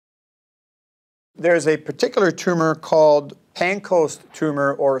there's a particular tumor called Pancoast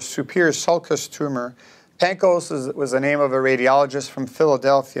tumor or superior sulcus tumor. Pancoast was the name of a radiologist from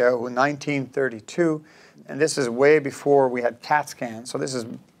Philadelphia who in 1932, and this is way before we had CAT scans, so this is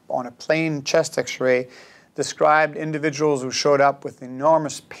on a plain chest x-ray, described individuals who showed up with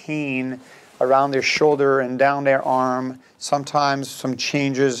enormous pain around their shoulder and down their arm, sometimes some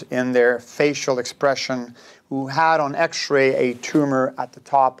changes in their facial expression, who had on x-ray a tumor at the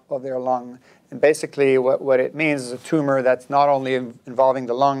top of their lung. And basically what it means is a tumor that's not only involving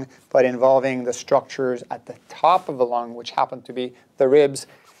the lung, but involving the structures at the top of the lung, which happen to be the ribs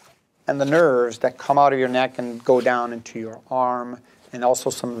and the nerves that come out of your neck and go down into your arm, and also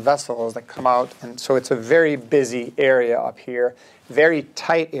some vessels that come out. And so it's a very busy area up here, very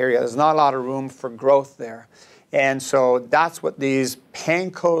tight area. There's not a lot of room for growth there. And so that's what these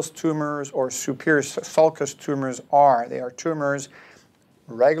Pancoast tumors or superior sulcus tumors are. They are tumors,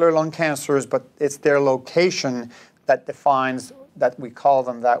 regular lung cancers, but it's their location that defines that we call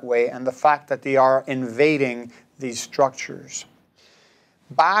them that way, and the fact that they are invading these structures.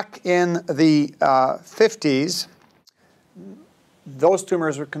 Back in the 50s, those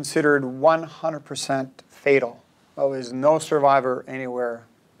tumors were considered 100% fatal. There was no survivor anywhere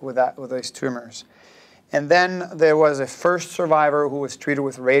with these tumors. And then there was a first survivor who was treated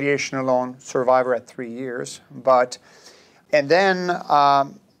with radiation alone, survivor at 3 years. And then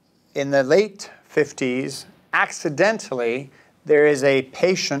in the late 50s, accidentally, there is a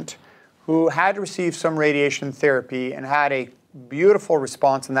patient who had received some radiation therapy and had a beautiful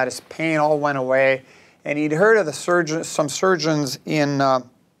response, and that his pain all went away. And he'd heard of some surgeons in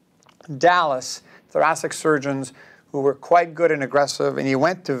Dallas, thoracic surgeons, who were quite good and aggressive, and he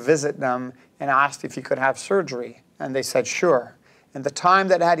went to visit them and asked if he could have surgery. And they said, sure. And the time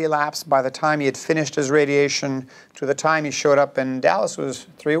that had elapsed by the time he had finished his radiation to the time he showed up in Dallas was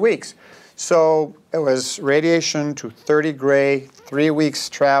 3 weeks. So it was radiation to 30 gray, 3 weeks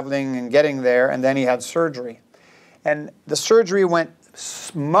traveling and getting there, and then he had surgery. And the surgery went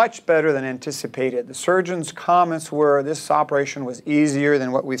much better than anticipated. The surgeon's comments were this operation was easier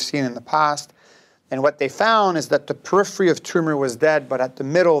than what we've seen in the past. And what they found is that the periphery of tumor was dead, but at the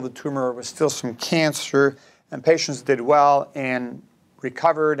middle of the tumor was still some cancer, and patients did well and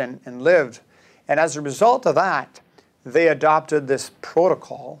recovered and lived. And as a result of that, they adopted this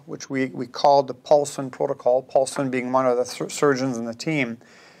protocol, which we called the Paulson protocol, Paulson being one of the surgeons in the team.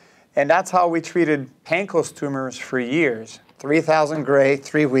 And that's how we treated Pancoast tumors for years. 3,000 gray,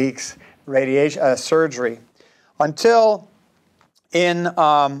 3 weeks, radiation surgery. Until in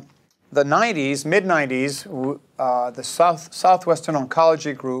the 90s, mid-90s, the Southwestern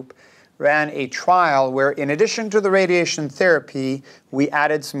Oncology Group ran a trial where, in addition to the radiation therapy, we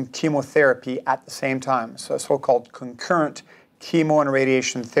added some chemotherapy at the same time, so so-called concurrent chemo and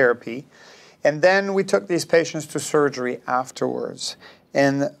radiation therapy. And then we took these patients to surgery afterwards.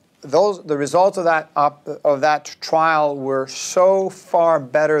 And the results of that trial were so far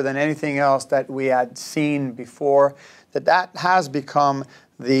better than anything else that we had seen before that has become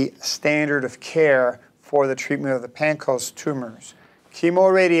the standard of care for the treatment of the Pancoast tumors.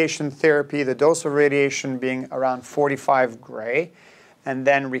 Chemoradiation therapy, the dose of radiation being around 45 gray, and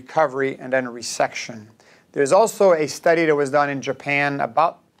then recovery and then resection. There's also a study that was done in Japan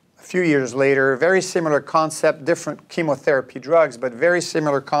about a few years later, very similar concept, different chemotherapy drugs, but very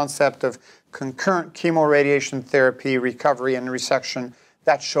similar concept of concurrent chemoradiation therapy, recovery, and resection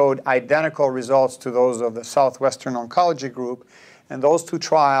that showed identical results to those of the Southwestern Oncology Group. And those two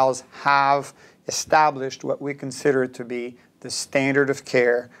trials have established what we consider to be the standard of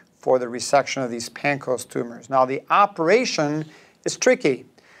care for the resection of these Pancoast tumors. Now, the operation is tricky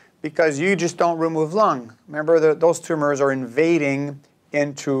because you just don't remove lung. Remember, those tumors are invading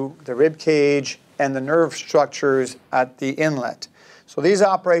into the rib cage and the nerve structures at the inlet. So these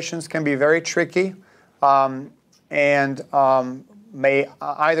operations can be very tricky and may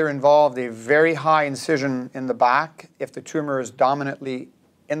either involve a very high incision in the back if the tumor is dominantly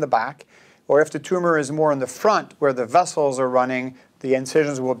in the back, or if the tumor is more in the front where the vessels are running, the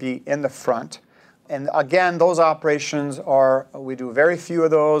incisions will be in the front. And again, those operations we do very few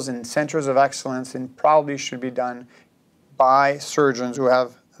of those in centers of excellence and probably should be done by surgeons who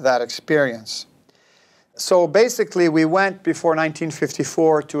have that experience. So basically, we went before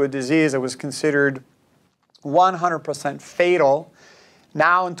 1954 to a disease that was considered 100% fatal.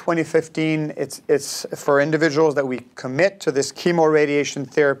 Now in 2015, it's for individuals that we commit to this chemoradiation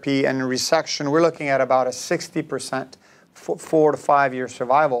therapy and resection, we're looking at about a 60% 4 to 5 year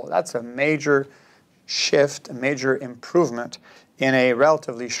survival. That's a major shift, a major improvement in a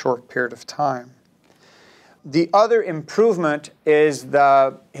relatively short period of time. The other improvement is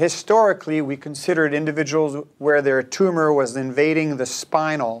historically we considered individuals where their tumor was invading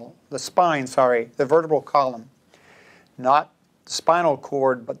the vertebral column, not the spinal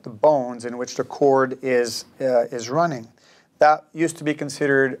cord, but the bones in which the cord is running. That used to be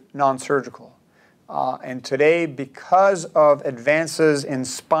considered non-surgical. And today, because of advances in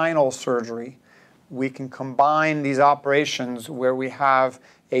spinal surgery, we can combine these operations where we have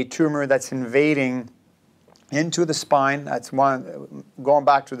a tumor that's invading into the spine. That's one, going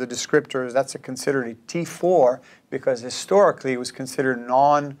back to the descriptors, that's considered a T4 because historically it was considered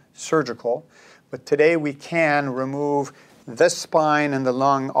non-surgical. But today we can remove the spine and the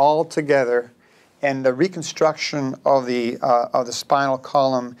lung all together, and the reconstruction of the spinal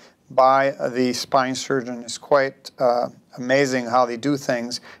column by the spine surgeon is quite amazing how they do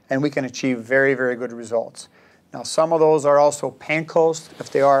things, and we can achieve very, very good results. Now, some of those are also Pancoast if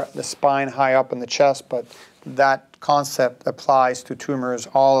they are the spine high up in the chest, but that concept applies to tumors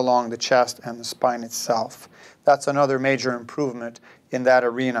all along the chest and the spine itself. That's another major improvement in that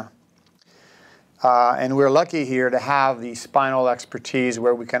arena. And we're lucky here to have the spinal expertise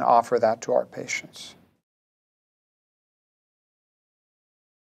where we can offer that to our patients.